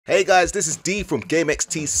Hey guys, this is D from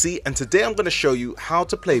GameXTC and today I'm going to show you how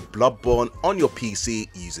to play Bloodborne on your PC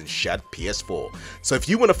using ShadPS4. So if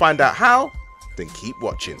you want to find out how, then keep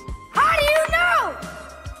watching. How do you know?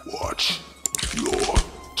 Watch your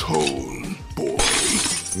tone, boy.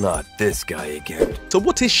 Not this guy again. So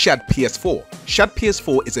what is ShadPS4?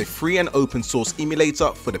 ShadPS4 is a free and open source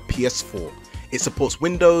emulator for the PS4. It supports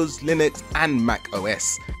Windows, Linux and Mac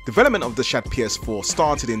OS. Development of the ShadPS4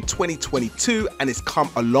 started in 2022 and it's come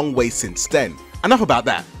a long way since then. Enough about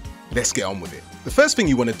that, let's get on with it. The first thing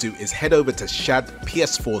you want to do is head over to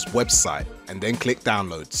ShadPS4's website and then click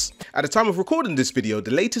downloads. At the time of recording this video,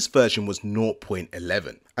 the latest version was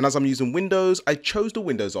 0.11. And as I'm using Windows, I chose the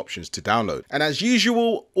Windows options to download. And as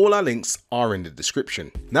usual, all our links are in the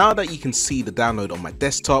description. Now that you can see the download on my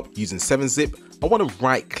desktop using 7-zip, I want to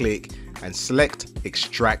right click and select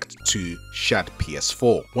extract to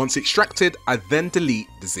ShadPS4. Once extracted, I then delete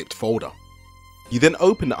the zipped folder. You then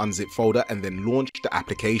open the unzipped folder and then launch the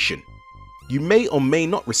application. You may or may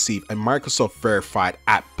not receive a Microsoft verified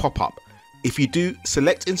app pop-up. If you do,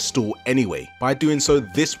 select install anyway. By doing so,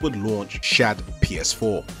 this would launch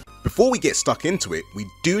ShadPS4. Before we get stuck into it, we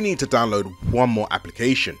do need to download one more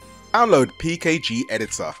application. Download PKG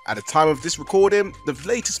Editor. At the time of this recording, the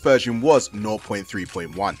latest version was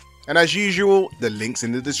 0.3.1. And as usual, the link's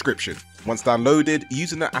in the description. Once downloaded,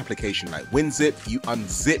 using an application like WinZip, you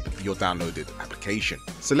unzip your downloaded application.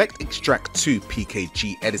 Select extract to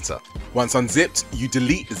PKG Editor. Once unzipped, you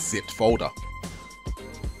delete the zipped folder.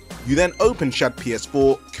 You then open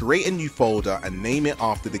ShadPS4, create a new folder and name it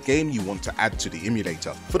after the game you want to add to the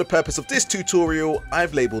emulator. For the purpose of this tutorial,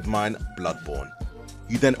 I've labeled mine Bloodborne.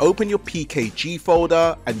 You then open your PKG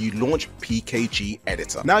folder and you launch PKG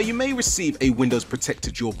Editor. Now you may receive a Windows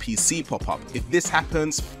protected your PC pop-up. If this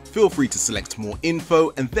happens, feel free to select more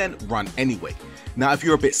info and then run anyway. Now if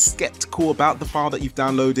you're a bit skeptical about the file that you've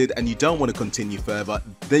downloaded and you don't want to continue further,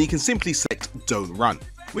 then you can simply select don't run,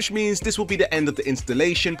 which means this will be the end of the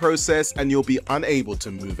installation process and you'll be unable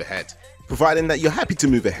to move ahead. Providing that you're happy to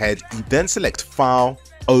move ahead, you then select File,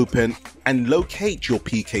 Open and locate your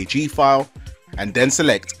PKG file, and then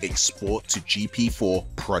select Export to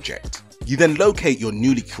GP4 Project. You then locate your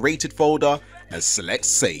newly created folder and select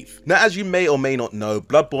Save. Now as you may or may not know,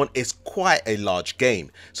 Bloodborne is quite a large game,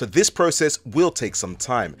 so this process will take some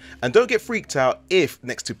time. And don't get freaked out if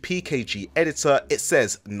next to PKG Editor it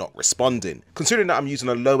says not responding. Considering that I'm using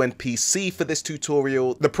a low-end PC for this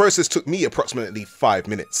tutorial, the process took me approximately 5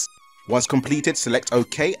 minutes. Once completed, select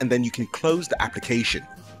OK and then you can close the application.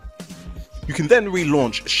 You can then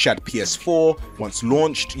relaunch ShadPS4. Once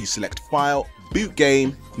launched, you select File, Boot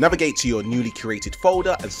Game, navigate to your newly created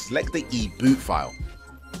folder and select the eBoot file.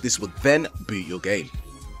 This will then boot your game.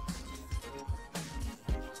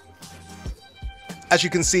 As you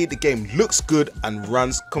can see, the game looks good and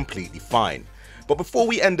runs completely fine. But before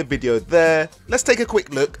we end the video there, let's take a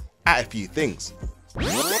quick look at a few things.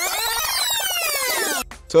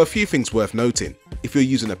 So a few things worth noting. If you're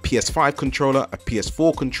using a PS5 controller, a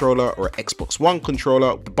PS4 controller or an Xbox One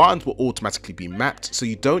controller, the buttons will automatically be mapped, so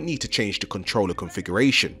you don't need to change the controller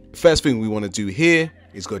configuration. First thing we want to do here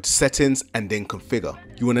is go to Settings and then Configure.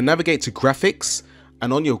 You want to navigate to Graphics,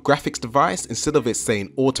 and on your graphics device, instead of it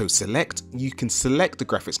saying Auto Select, you can select the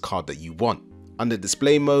graphics card that you want. Under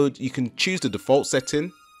Display Mode, you can choose the default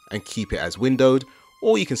setting and keep it as windowed,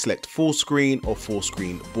 or you can select full screen or full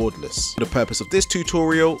screen borderless. For the purpose of this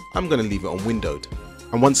tutorial, I'm going to leave it on windowed.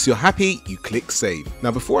 And once you're happy, you click save. Now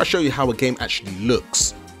before I show you how a game actually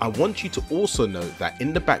looks, I want you to also note that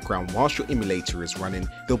in the background whilst your emulator is running,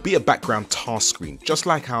 there'll be a background task screen, just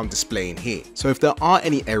like how I'm displaying here. So if there are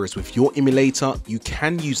any errors with your emulator, you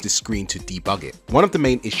can use this screen to debug it. One of the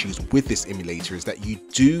main issues with this emulator is that you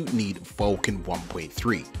do need Vulkan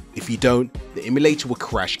 1.3. If you don't, the emulator will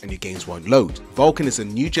crash and your games won't load. Vulkan is a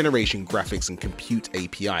new generation graphics and compute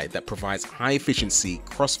API that provides high efficiency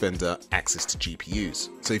cross-vendor access to GPUs.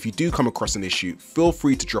 So if you do come across an issue, feel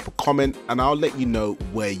free to drop a comment and I'll let you know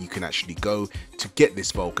where you can actually go to get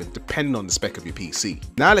this Vulkan depending on the spec of your PC.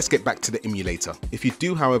 Now let's get back to the emulator. If you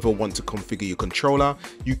do however want to configure your controller,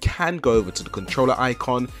 you can go over to the controller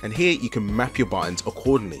icon and here you can map your buttons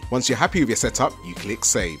accordingly. Once you're happy with your setup, you click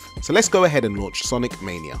save. So let's go ahead and launch Sonic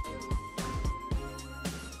Mania.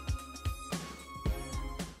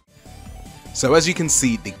 So as you can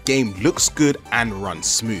see, the game looks good and runs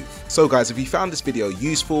smooth. So guys, if you found this video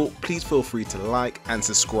useful, please feel free to like and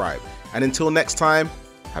subscribe. And until next time,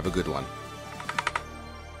 have a good one.